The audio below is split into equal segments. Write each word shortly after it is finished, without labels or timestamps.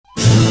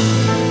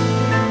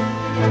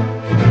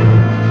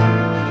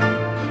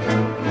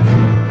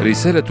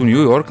رسالة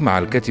نيويورك مع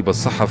الكاتب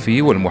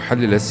الصحفي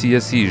والمحلل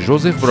السياسي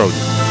جوزيف براودي.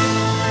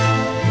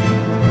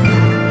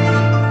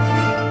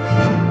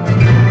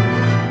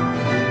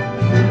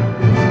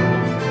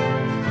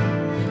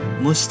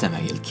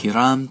 مستمعي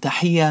الكرام،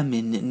 تحية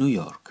من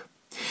نيويورك.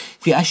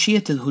 في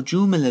عشية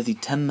الهجوم الذي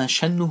تم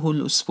شنه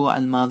الأسبوع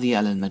الماضي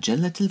على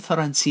المجلة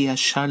الفرنسية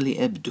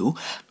شارلي إبدو،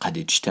 قد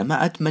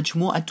اجتمعت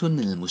مجموعة من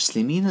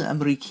المسلمين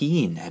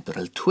الأمريكيين عبر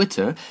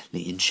التويتر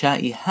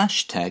لإنشاء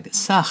هاشتاغ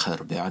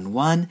ساخر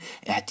بعنوان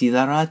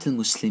اعتذارات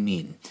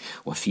المسلمين،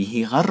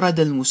 وفيه غرد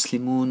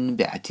المسلمون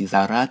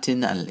باعتذارات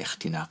عن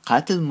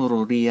الاختناقات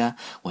المرورية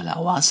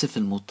والعواصف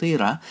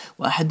المطيرة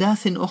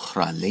وأحداث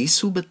أخرى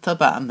ليسوا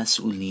بالطبع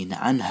مسؤولين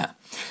عنها،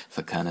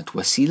 فكانت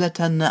وسيلة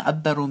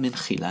عبروا من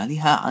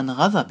خلالها عن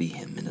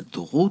غضبهم من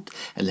الضغوط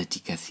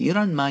التي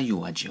كثيرا ما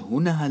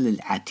يواجهونها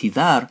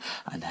للاعتذار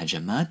عن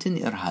هجمات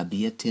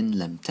إرهابية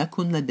لم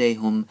تكن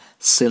لديهم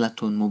صلة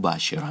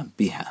مباشرة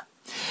بها.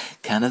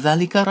 كان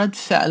ذلك رد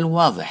فعل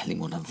واضح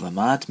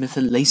لمنظمات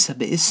مثل ليس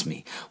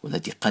باسمي،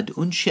 والتي قد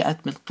أنشئت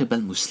من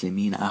قبل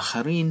مسلمين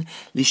آخرين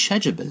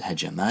لشجب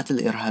الهجمات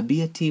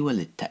الإرهابية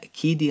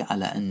وللتأكيد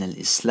على أن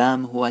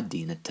الإسلام هو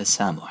دين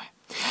التسامح.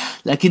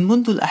 لكن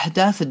منذ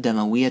الأحداث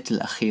الدموية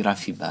الأخيرة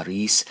في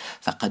باريس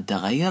فقد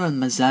تغير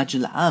المزاج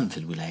العام في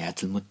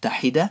الولايات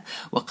المتحدة،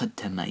 وقد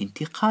تم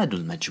انتقاد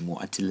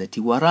المجموعة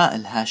التي وراء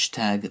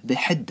الهاشتاغ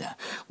بحدة،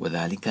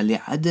 وذلك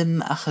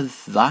لعدم أخذ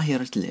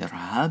ظاهرة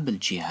الإرهاب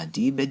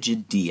الجهادي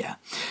بجدية.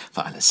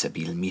 فعلى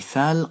سبيل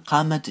المثال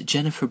قامت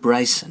جينيفر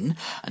برايسون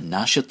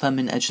الناشطة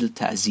من أجل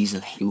تعزيز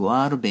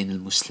الحوار بين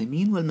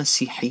المسلمين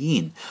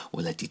والمسيحيين،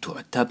 والتي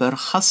تعتبر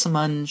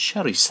خصما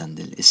شرسا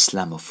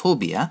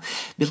للإسلاموفوبيا،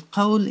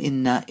 بالقول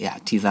إن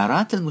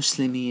اعتذارات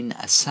المسلمين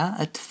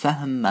أساءت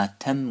فهم ما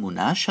تم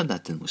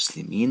مناشدة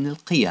المسلمين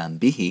للقيام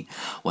به،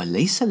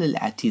 وليس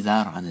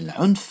للاعتذار عن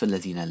العنف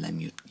الذين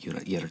لم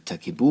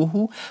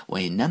يرتكبوه،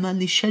 وإنما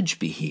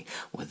لشجبه،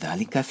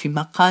 وذلك في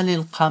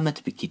مقال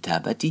قامت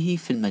بكتابته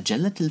في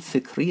المجلة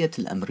الفكرية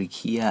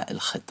الأمريكية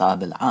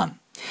الخطاب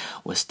العام.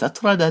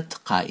 واستطردت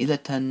قائلة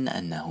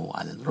أنه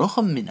على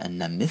الرغم من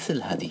أن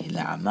مثل هذه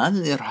الأعمال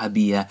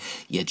الإرهابية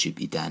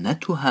يجب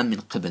إدانتها من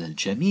قبل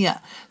الجميع،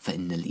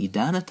 فإن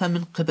الإدانة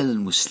من قبل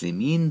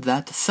المسلمين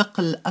ذات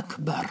ثقل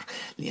أكبر،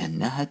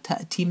 لأنها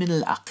تأتي من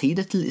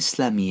العقيدة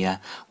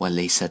الإسلامية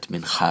وليست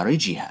من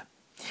خارجها.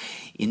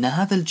 إن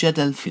هذا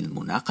الجدل في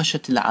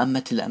المناقشة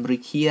العامة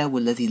الأمريكية،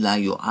 والذي لا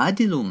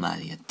يعادل ما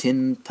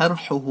يتم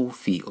طرحه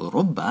في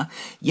أوروبا،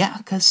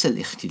 يعكس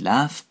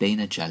الاختلاف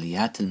بين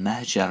جاليات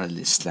المهجر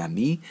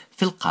الإسلامي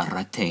في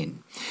القارتين.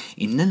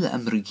 إن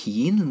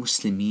الأمريكيين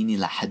المسلمين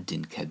إلى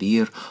حد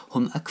كبير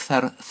هم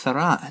أكثر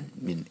ثراء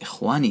من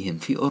إخوانهم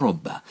في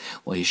أوروبا،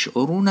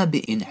 ويشعرون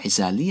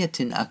بانعزالية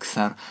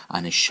أكثر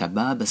عن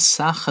الشباب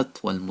الساخط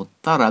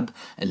والمضطرب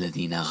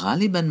الذين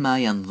غالبا ما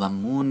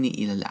ينضمون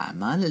إلى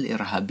الأعمال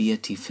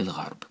الإرهابية في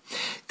الغرب،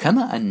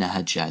 كما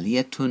أنها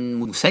جالية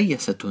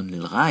مسيسة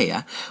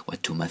للغاية،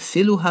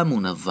 وتمثلها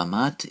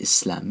منظمات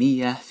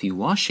إسلامية في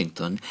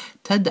واشنطن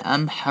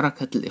تدعم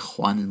حركة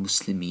الإخوان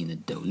المسلمين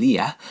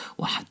الدولية،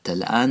 وحتى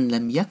الآن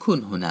لم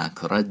يكن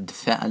هناك رد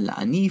فعل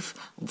عنيف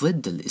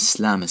ضد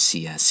الإسلام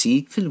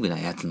السياسي في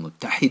الولايات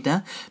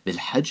المتحدة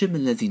بالحجم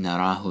الذي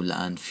نراه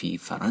الآن في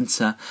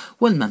فرنسا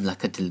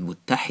والمملكة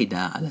المتحدة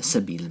على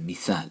سبيل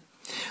المثال.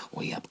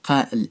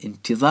 ويبقى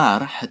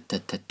الانتظار حتى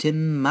تتم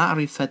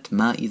معرفة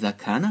ما إذا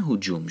كان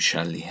هجوم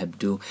شارلي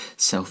هبدو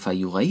سوف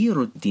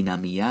يغير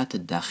الديناميات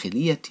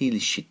الداخلية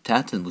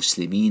للشتات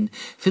المسلمين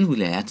في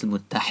الولايات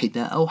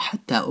المتحدة أو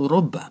حتى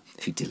أوروبا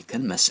في تلك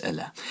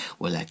المسألة.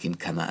 ولكن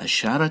كما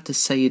أشارت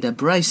السيدة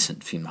برايسون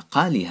في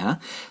مقالها،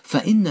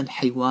 فإن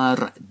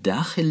الحوار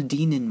داخل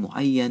دين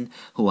معين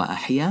هو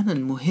أحيانا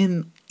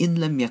مهم إن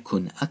لم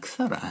يكن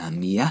أكثر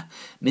أهمية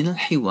من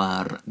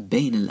الحوار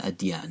بين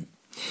الأديان.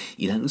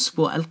 إلى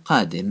الأسبوع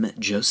القادم،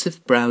 جوزيف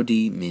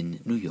براودي من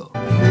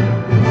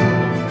نيويورك.